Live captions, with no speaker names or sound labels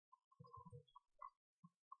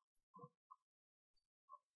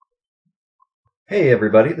Hey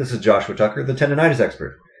everybody, this is Joshua Tucker, the tendonitis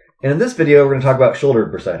expert. And in this video, we're going to talk about shoulder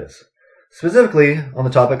bursitis. Specifically on the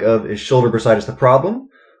topic of, is shoulder bursitis the problem,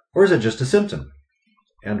 or is it just a symptom?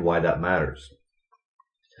 And why that matters.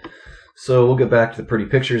 So we'll get back to the pretty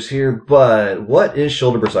pictures here, but what is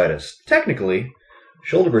shoulder bursitis? Technically,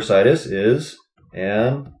 shoulder bursitis is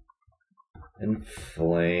an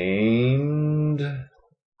inflamed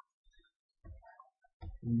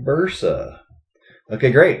bursa.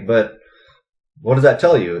 Okay, great, but what does that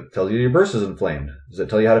tell you? It tells you your bursa is inflamed. Does it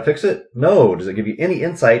tell you how to fix it? No. Does it give you any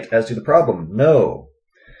insight as to the problem? No.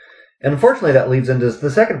 And unfortunately, that leads into the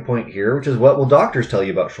second point here, which is what will doctors tell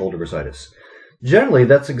you about shoulder bursitis? Generally,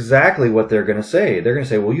 that's exactly what they're going to say. They're going to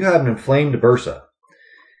say, well, you have an inflamed bursa,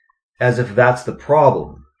 as if that's the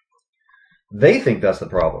problem. They think that's the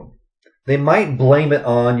problem. They might blame it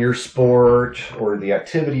on your sport or the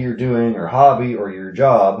activity you're doing or hobby or your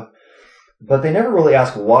job, but they never really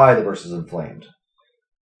ask why the bursa is inflamed.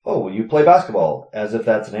 Oh, well, you play basketball, as if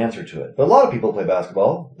that's an answer to it. But a lot of people play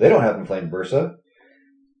basketball. They don't have inflamed bursa.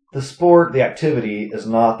 The sport, the activity, is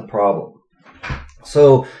not the problem.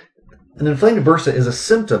 So an inflamed bursa is a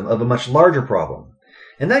symptom of a much larger problem.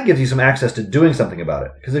 And that gives you some access to doing something about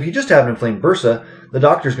it. Because if you just have an inflamed bursa, the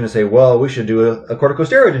doctor's going to say, well, we should do a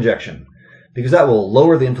corticosteroid injection, because that will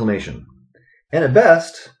lower the inflammation. And at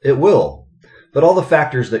best, it will. But all the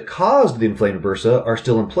factors that caused the inflamed bursa are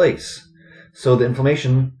still in place. So the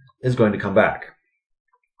inflammation is going to come back.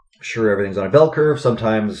 Sure, everything's on a bell curve.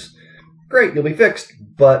 Sometimes, great, you'll be fixed.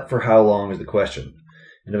 But for how long is the question?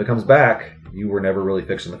 And if it comes back, you were never really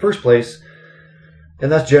fixed in the first place. And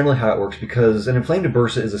that's generally how it works, because an inflamed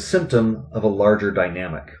bursa is a symptom of a larger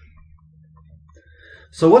dynamic.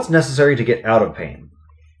 So what's necessary to get out of pain?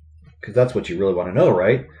 Because that's what you really want to know,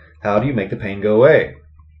 right? How do you make the pain go away?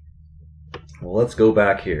 Well, let's go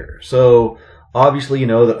back here. So obviously you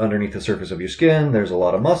know that underneath the surface of your skin there's a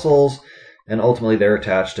lot of muscles, and ultimately they're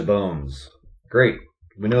attached to bones. Great,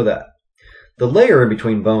 we know that. The layer in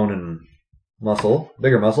between bone and muscle,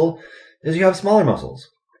 bigger muscle, is you have smaller muscles.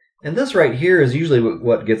 And this right here is usually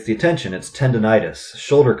what gets the attention. It's tendonitis,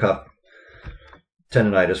 shoulder cuff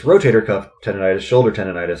tendonitis, rotator cuff tendonitis, shoulder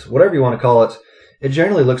tendonitis, whatever you want to call it. It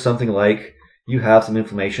generally looks something like you have some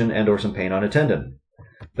inflammation and or some pain on a tendon.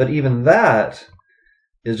 But even that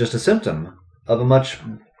is just a symptom of a much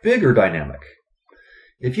bigger dynamic.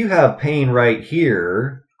 If you have pain right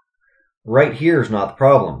here is not the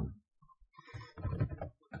problem.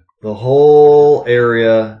 The whole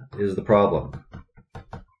area is the problem.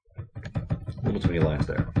 A little too many lines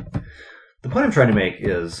there. The point I'm trying to make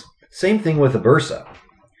is, same thing with the bursa.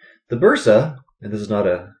 The bursa, and this is not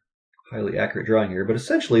a highly accurate drawing here, but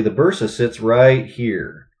essentially the bursa sits right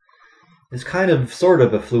here. It's kind of sort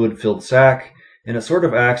of a fluid-filled sac, and it sort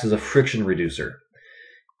of acts as a friction reducer.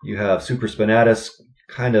 You have supraspinatus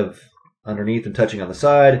kind of underneath and touching on the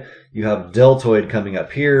side. You have deltoid coming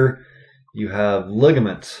up here. You have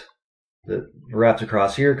ligament that wraps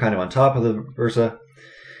across here, kind of on top of the bursa.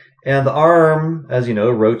 And the arm, as you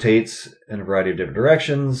know, rotates in a variety of different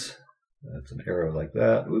directions. That's an arrow like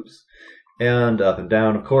that. Oops. And up and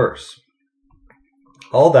down, of course.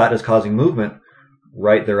 All that is causing movement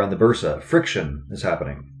right there on the bursa. Friction is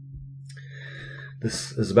happening.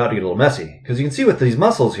 This is about to get a little messy, because you can see with these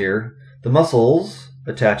muscles here, the muscles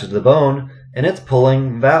attaches to the bone, and it's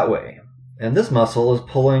pulling that way. And this muscle is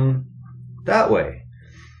pulling that way.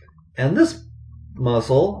 And this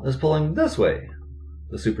muscle is pulling this way,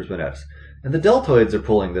 the supraspinatus. And the deltoids are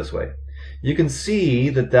pulling this way. You can see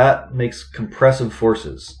that that makes compressive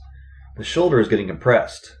forces. The shoulder is getting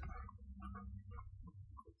compressed.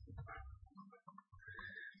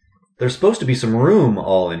 There's supposed to be some room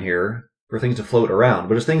all in here for things to float around,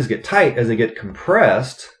 but as things get tight, as they get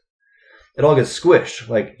compressed, it all gets squished,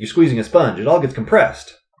 like you're squeezing a sponge. It all gets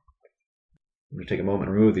compressed. Let me take a moment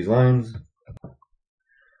and remove these lines.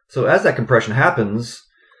 So as that compression happens,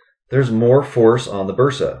 there's more force on the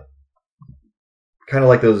bursa. Kind of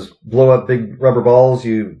like those blow-up big rubber balls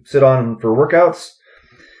you sit on for workouts.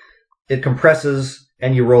 It compresses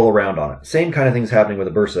and you roll around on it. Same kind of thing's happening with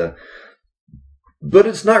the bursa. But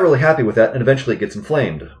it's not really happy with that, and eventually it gets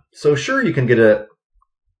inflamed. So sure, you can get a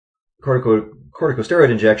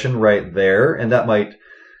corticosteroid injection right there, and that might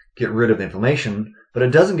get rid of the inflammation, but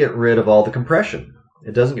it doesn't get rid of all the compression.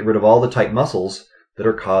 It doesn't get rid of all the tight muscles that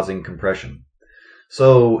are causing compression.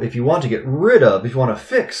 So if you want to get rid of, if you want to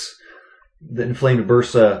fix the inflamed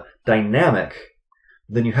bursa dynamic,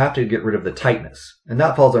 then you have to get rid of the tightness. And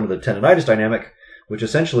that falls under the tendonitis dynamic, which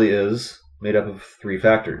essentially is made up of three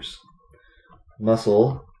factors: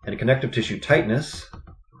 muscle and connective tissue tightness,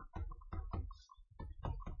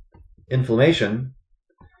 inflammation,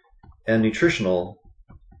 and nutritional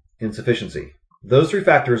insufficiency. Those three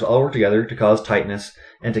factors all work together to cause tightness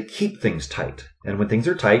and to keep things tight. And when things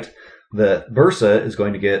are tight, the bursa is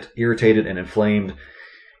going to get irritated and inflamed,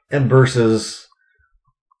 and bursas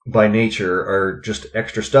by nature are just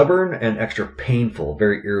extra stubborn and extra painful,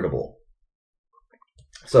 very irritable.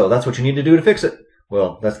 So that's what you need to do to fix it.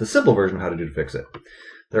 Well, that's the simple version of how to do to fix it.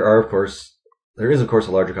 There is of course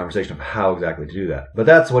a larger conversation of how exactly to do that. But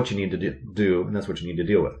that's what you need to do, and that's what you need to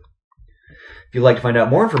deal with. If you'd like to find out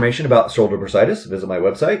more information about shoulder bursitis, visit my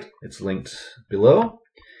website. It's linked below.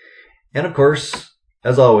 And of course,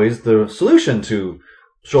 as always, the solution to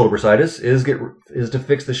shoulder bursitis is to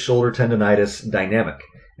fix the shoulder tendonitis dynamic.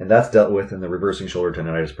 And that's dealt with in the Reversing Shoulder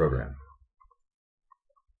Tendonitis program.